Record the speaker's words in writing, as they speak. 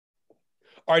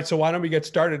All right, so why don't we get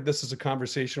started? This is a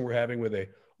conversation we're having with a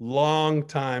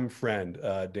longtime friend.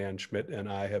 Dan Schmidt and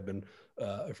I have been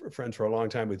friends for a long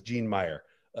time with Gene Meyer,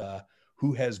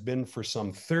 who has been for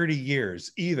some 30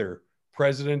 years either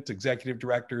president, executive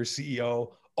director,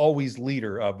 CEO, always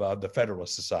leader of the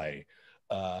Federalist Society.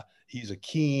 He has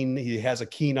a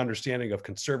keen understanding of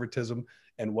conservatism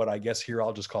and what I guess here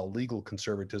I'll just call legal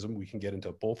conservatism. We can get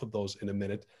into both of those in a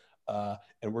minute.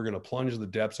 And we're going to plunge the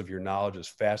depths of your knowledge as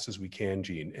fast as we can,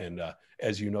 Gene. And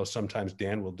as you know, sometimes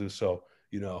Dan will do so,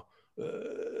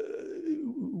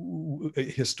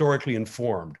 historically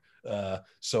informed.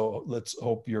 So let's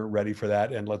hope you're ready for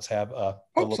that, and let's have a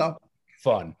little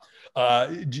fun.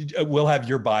 We'll have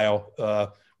your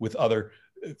bio with other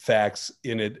facts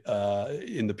in it,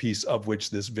 in the piece of which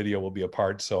this video will be a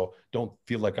part. So don't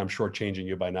feel like I'm shortchanging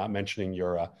you by not mentioning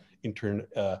your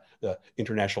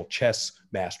international chess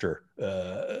master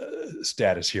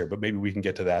status here, but maybe we can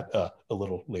get to that a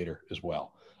little later as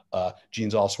well.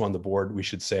 Gene's also on the board, we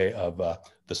should say, of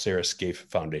the Sarah Scaife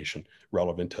Foundation,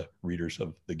 relevant to readers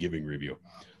of the Giving Review.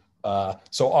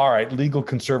 So, all right, legal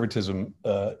conservatism,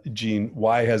 Gene,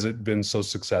 why has it been so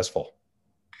successful?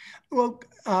 Well,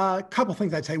 a couple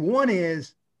things I'd say. One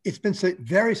is it's been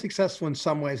very successful in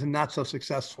some ways and not so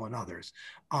successful in others.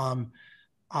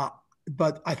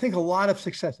 But I think a lot of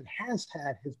success it has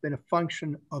had has been a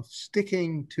function of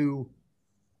sticking to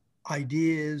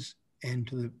ideas and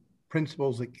to the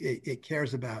principles it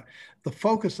cares about. The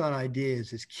focus on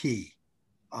ideas is key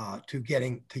to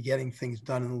getting things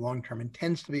done in the long term, and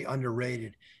tends to be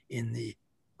underrated in the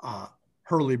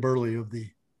hurly-burly of the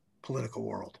political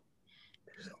world.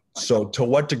 So to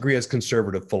what degree has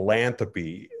conservative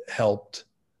philanthropy helped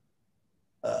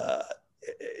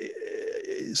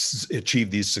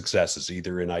achieve these successes,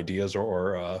 either in ideas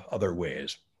or other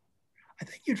ways?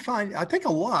 I think a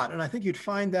lot. And I think you'd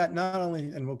find that not only,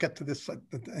 and we'll get to this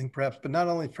thing perhaps, but not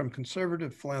only from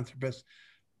conservative philanthropists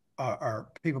or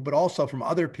people, but also from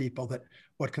other people, that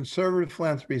what conservative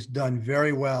philanthropy has done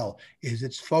very well is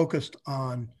it's focused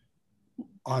on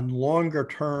longer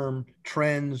term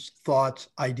trends, thoughts,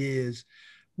 ideas,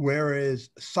 whereas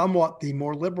somewhat the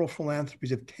more liberal philanthropies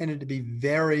have tended to be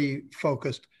very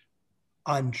focused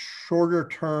on shorter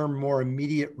term, more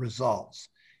immediate results.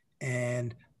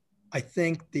 And I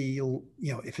think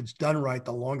if it's done right,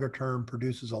 the longer term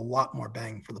produces a lot more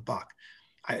bang for the buck.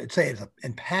 I'd say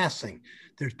in passing,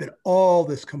 there's been all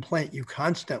this complaint you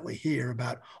constantly hear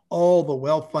about all the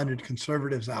well-funded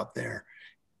conservatives out there.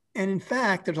 And in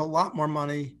fact, there's a lot more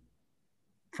money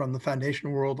from the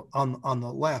foundation world on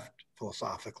the left,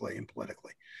 philosophically and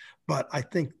politically. But I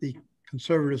think the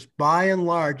conservatives, by and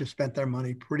large, have spent their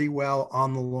money pretty well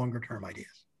on the longer term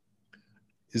ideas.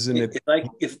 Isn't it?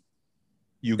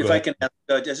 If I can ask,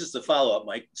 just a follow up,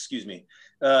 Mike, excuse me.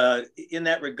 In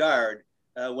that regard,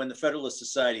 when the Federalist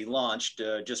Society launched,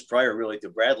 just prior really to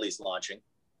Bradley's launching,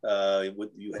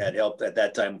 you had help at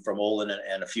that time from Olin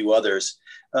and a few others,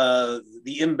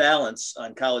 the imbalance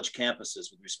on college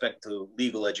campuses with respect to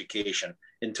legal education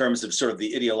in terms of sort of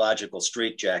the ideological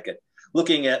straitjacket.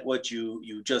 Looking at what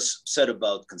you just said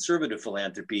about conservative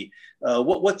philanthropy,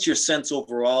 what's your sense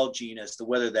overall, Gene, as to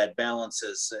whether that balance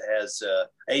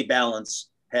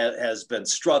has been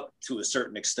struck to a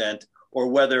certain extent, or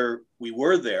whether we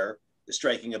were there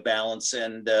striking a balance,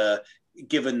 and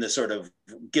given the sort of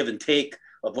give and take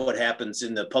of what happens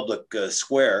in the public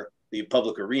square, the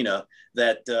public arena,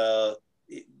 that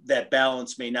that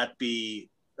balance may not be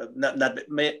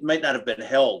might not have been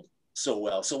held so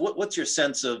well. So what's your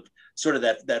sense of sort of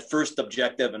that first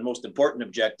objective and most important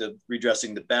objective,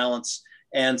 redressing the balance,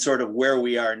 and sort of where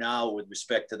we are now with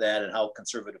respect to that, and how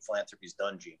conservative philanthropy is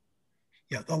done, Gene?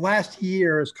 Yeah, the last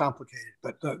year is complicated,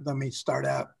 but let me start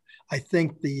out. I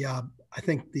think we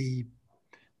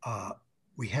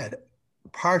had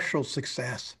partial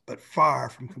success, but far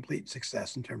from complete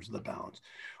success in terms of the balance.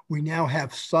 We now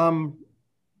have some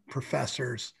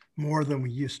professors, more than we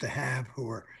used to have, who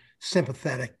are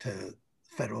sympathetic to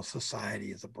Federal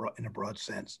Society in a broad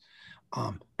sense.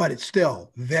 But it's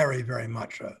still very, very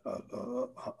much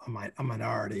a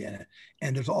minority in it.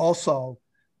 And there's also,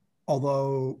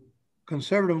 although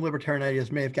conservative libertarian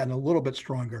ideas may have gotten a little bit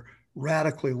stronger,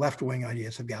 radically left-wing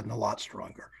ideas have gotten a lot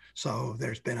stronger. So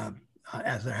there's been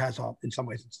as there has in some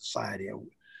ways in society,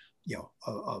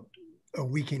 a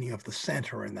weakening of the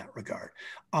center in that regard.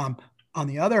 On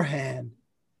the other hand,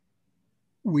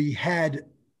 we had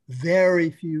very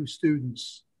few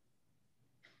students.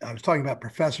 I was talking about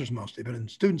professors mostly, but on the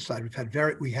student side,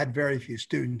 we had very few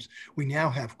students. We now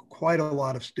have quite a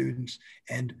lot of students,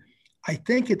 and I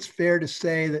think it's fair to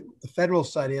say that the Federal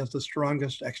Society has the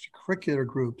strongest extracurricular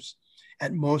groups,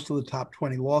 at most of the top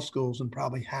 20 law schools and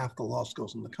probably half the law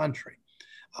schools in the country.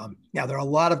 Now, there are a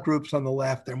lot of groups on the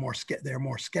left. They're more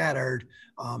scattered.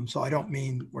 So I don't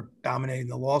mean we're dominating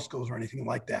the law schools or anything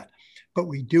like that. But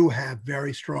we do have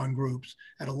very strong groups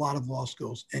at a lot of law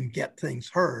schools and get things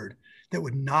heard that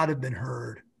would not have been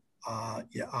heard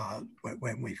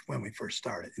when we first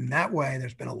started. In that way,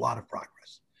 there's been a lot of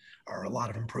progress or a lot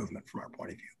of improvement from our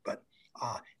point of view. But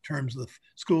in terms of the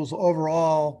schools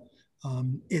overall,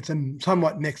 it's a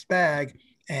somewhat mixed bag.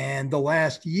 And the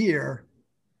last year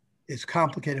is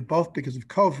complicated both because of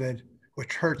COVID,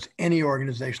 which hurts any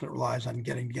organization that relies on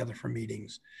getting together for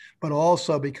meetings, but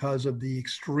also because of the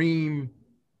extreme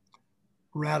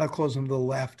radicalism of the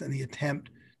left and the attempt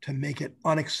to make it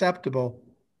unacceptable,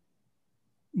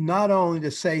 not only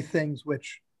to say things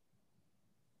which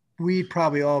we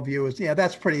probably all view as, yeah,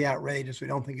 that's pretty outrageous. We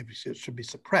don't think it should be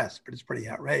suppressed, but it's pretty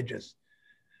outrageous.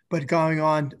 But going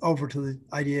on over to the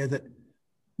idea that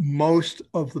most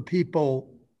of the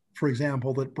people, for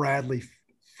example, that Bradley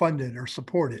funded or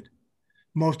supported,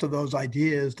 most of those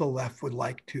ideas the left would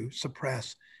like to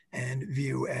suppress and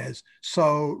view as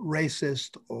so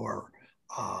racist or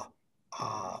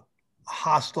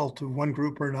hostile to one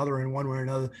group or another in one way or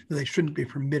another that they shouldn't be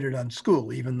permitted on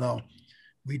school, even though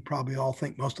we'd probably all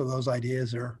think most of those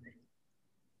ideas are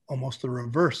almost the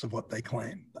reverse of what they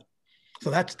claim. So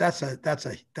that's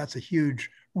a huge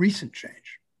recent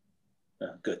change.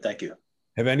 Good, thank you.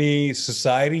 Have any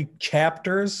society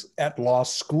chapters at law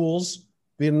schools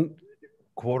been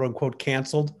quote unquote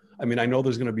canceled? I mean, I know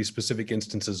there's going to be specific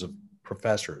instances of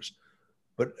professors,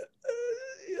 but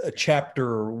a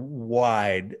chapter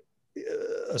wide,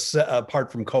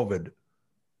 apart from COVID,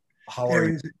 how are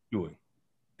you doing?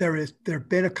 There have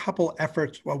been a couple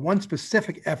efforts. Well, one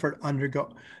specific effort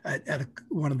at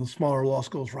one of the smaller law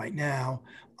schools right now,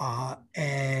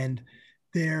 and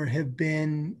there have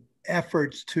been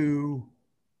efforts to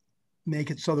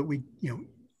make it so that we,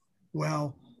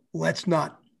 let's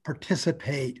not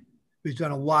participate. We've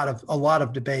done a lot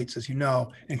of debates, as you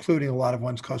know, including a lot of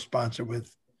ones co-sponsored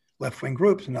with left-wing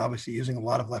groups, and obviously using a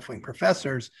lot of left-wing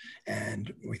professors.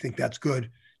 And we think that's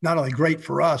good. Not only great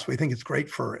for us, we think it's great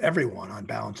for everyone on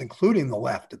balance, including the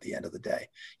left at the end of the day.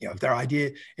 If their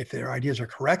ideas are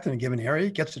correct in a given area,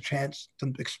 it gets a chance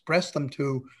to express them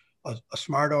to a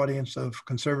smart audience of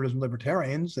conservatives and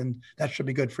libertarians, and that should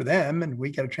be good for them. And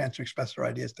we get a chance to express our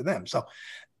ideas to them. So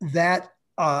that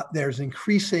there's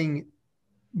increasing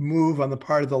move on the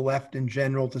part of the left in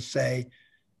general to say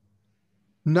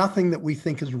nothing that we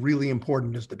think is really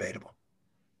important is debatable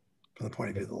from the point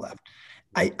of view of the left.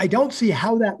 I don't see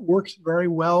how that works very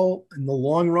well in the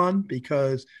long run,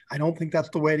 because I don't think that's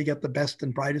the way to get the best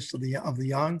and brightest of the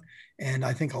young. And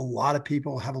I think a lot of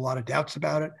people have a lot of doubts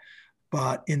about it.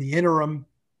 But in the interim,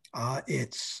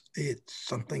 it's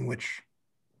something which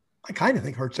I kind of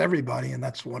think hurts everybody, and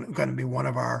that's going to be one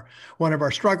of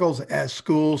our struggles as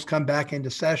schools come back into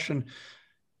session.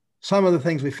 Some of the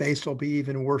things we face will be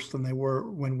even worse than they were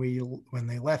when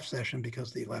they left session,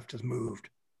 because the left has moved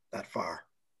that far.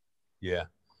 Yeah.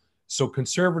 So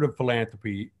conservative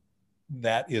philanthropy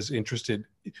that is interested,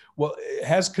 well,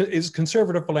 is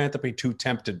conservative philanthropy too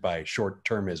tempted by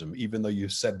short-termism, even though you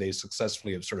said they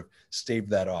successfully have sort of staved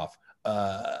that off?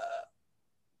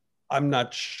 I'm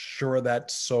not sure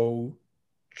that's so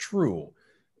true.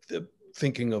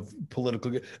 Thinking of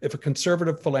political, if a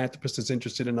conservative philanthropist is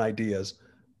interested in ideas,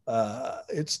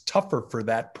 it's tougher for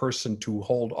that person to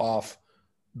hold off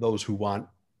those who want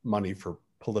money for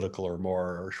political or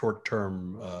more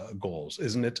short-term goals,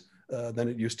 isn't it, than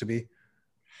it used to be?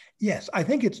 Yes, I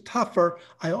think it's tougher.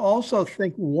 I also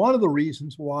think one of the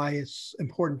reasons why it's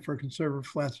important for conservative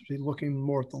philanthropy looking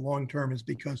more at the long term is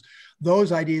because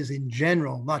those ideas in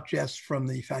general, not just from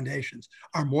the foundations,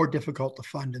 are more difficult to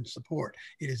fund and support.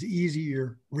 It is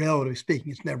easier, relatively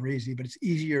speaking, it's never easy, but it's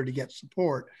easier to get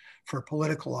support for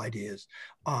political ideas.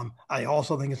 I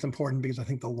also think it's important because I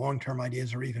think the long-term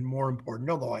ideas are even more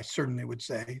important, although I certainly would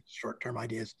say short-term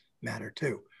ideas matter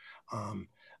too.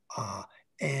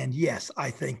 And yes, I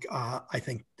think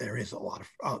there is a lot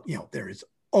of, there is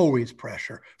always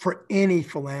pressure for any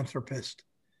philanthropist.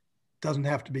 Doesn't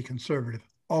have to be conservative,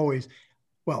 always.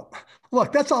 Well,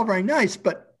 look, that's all very nice,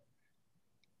 but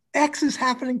X is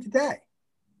happening today.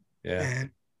 Yeah.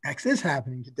 And X is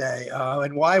happening today,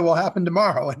 and Y will happen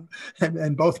tomorrow,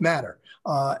 and both matter.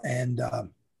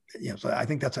 So I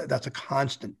think that's a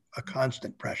constant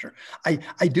pressure. I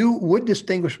would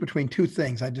distinguish between two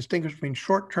things. I distinguish between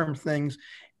short-term things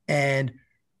and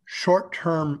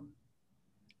short-term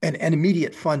and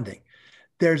immediate funding.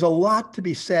 There's a lot to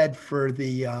be said for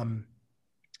the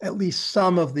at least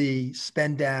some of the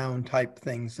spend down type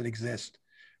things that exist,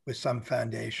 with some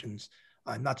foundations.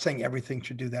 I'm not saying everything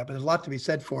should do that, but there's a lot to be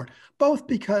said for it, both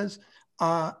because it's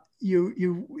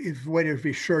a way to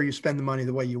be sure you spend the money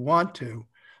the way you want to,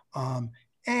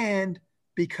 and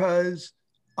because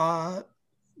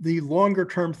the longer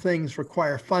term things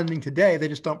require funding today, they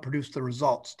just don't produce the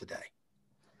results today.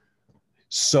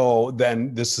 So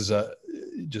then this is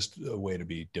just a way to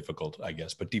be difficult, I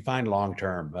guess, but define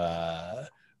long-term.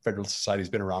 Federalist Society has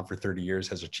been around for 30 years,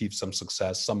 has achieved some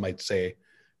success. Some might say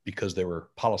because there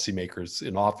were policymakers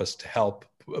in office to help,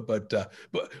 but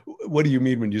what do you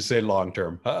mean when you say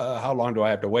long-term? How long do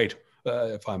I have to wait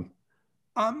if I'm?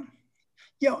 I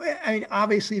mean,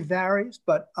 obviously it varies,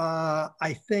 but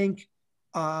I think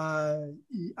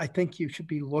you should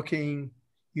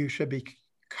be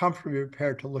comfortably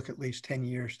prepared to look at least 10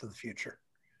 years to the future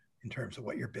in terms of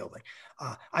what you're building.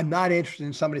 I'm not interested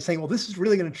in somebody saying, well, this is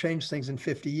really going to change things in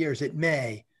 50 years. It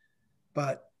may,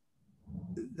 but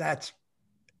that's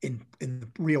in the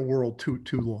real world too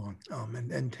long.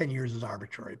 And 10 years is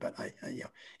arbitrary, but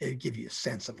it'd give you a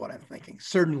sense of what I'm thinking.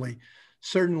 Certainly,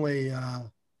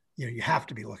 you have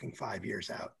to be looking 5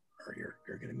 years out, or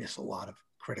you're going to miss a lot of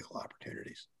critical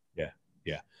opportunities.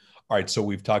 Yeah. All right. So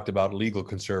we've talked about legal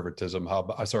conservatism.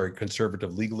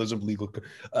 Conservative legalism.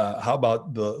 How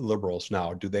about the liberals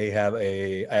now? Do they have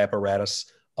a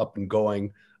apparatus up and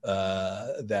going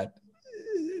that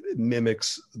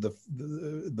mimics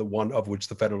the one of which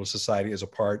the Federalist Society is a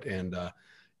part? And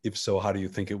if so, how do you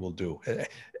think it will do?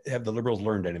 Have the liberals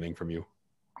learned anything from you?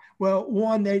 Well,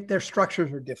 one, their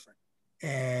structures are different.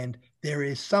 And there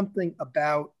is something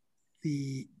about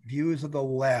the views of the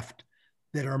left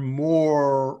that are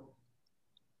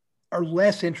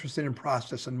less interested in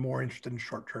process and more interested in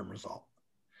short-term result.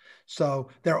 So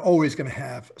they're always going to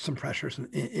have some pressures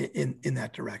in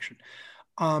that direction.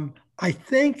 I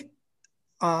think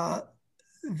I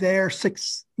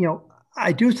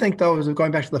do think, though,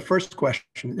 going back to the first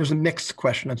question, there's a mixed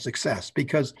question of success,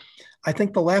 because I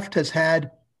think the left has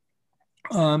had,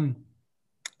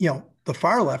 the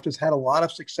far left has had a lot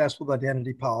of success with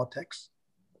identity politics,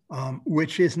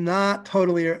 which is not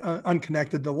totally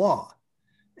unconnected to law.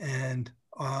 And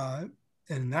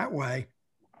in that way,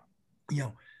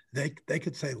 they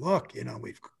could say, look,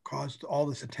 we've caused all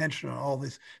this attention on all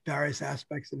these various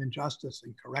aspects of injustice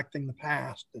and correcting the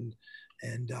past and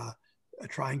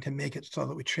trying to make it so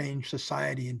that we change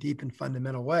society in deep and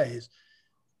fundamental ways.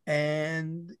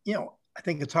 And, I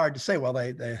think it's hard to say, well,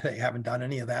 they haven't done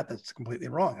any of that. That's completely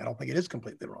wrong. I don't think it is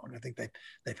completely wrong. I think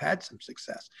they've had some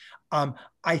success.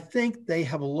 I think they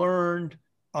have learned,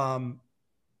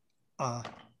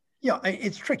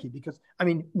 it's tricky because,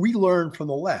 we learn from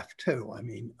the left too.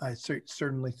 I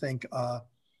certainly think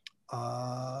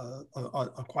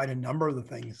quite a number of the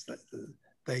things that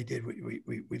they did,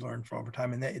 we learned from over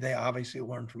time, and they obviously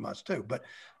learned from us too. But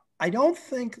I don't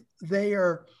think they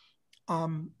are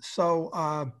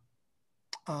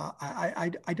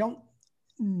I don't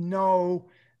know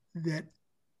that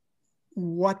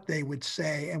what they would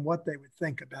say and what they would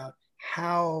think about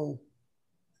how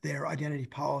their identity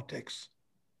politics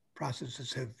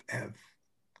processes have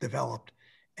developed.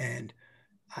 And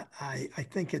I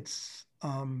think it's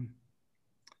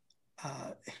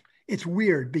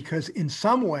weird because in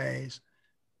some ways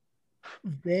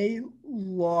they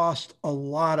lost a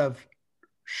lot of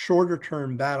shorter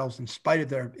term battles in spite of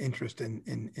their interest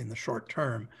in the short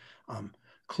term.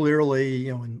 Clearly,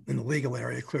 in the legal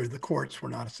area, clearly the courts have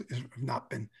not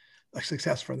been a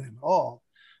success for them at all.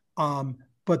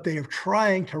 But they are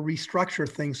trying to restructure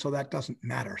things so that doesn't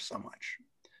matter so much.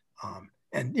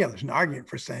 And there's an argument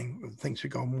for saying things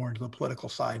should go more into the political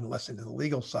side and less into the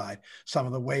legal side. Some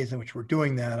of the ways in which we're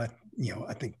doing that, I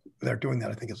think they're doing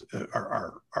that, I think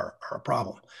are a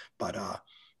problem. But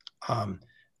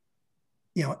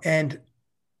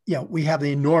we have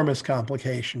the enormous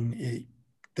complication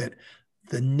that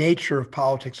the nature of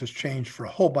politics has changed for a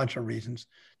whole bunch of reasons,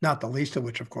 not the least of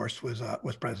which, of course, was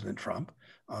President Trump.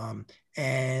 I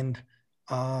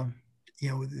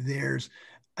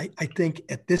think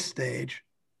at this stage,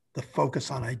 the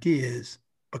focus on ideas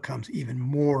becomes even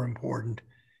more important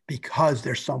because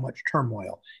there's so much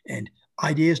turmoil. And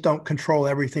ideas don't control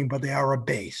everything, but they are a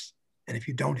base. And if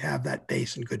you don't have that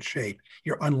base in good shape,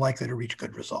 you're unlikely to reach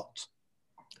good results.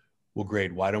 Well,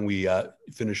 great. Why don't we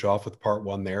finish off with part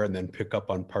one there and then pick up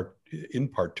on part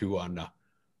two on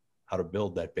how to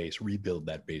build that base, rebuild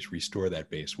that base, restore that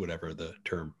base, whatever the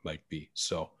term might be.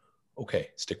 So,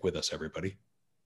 okay, stick with us, everybody.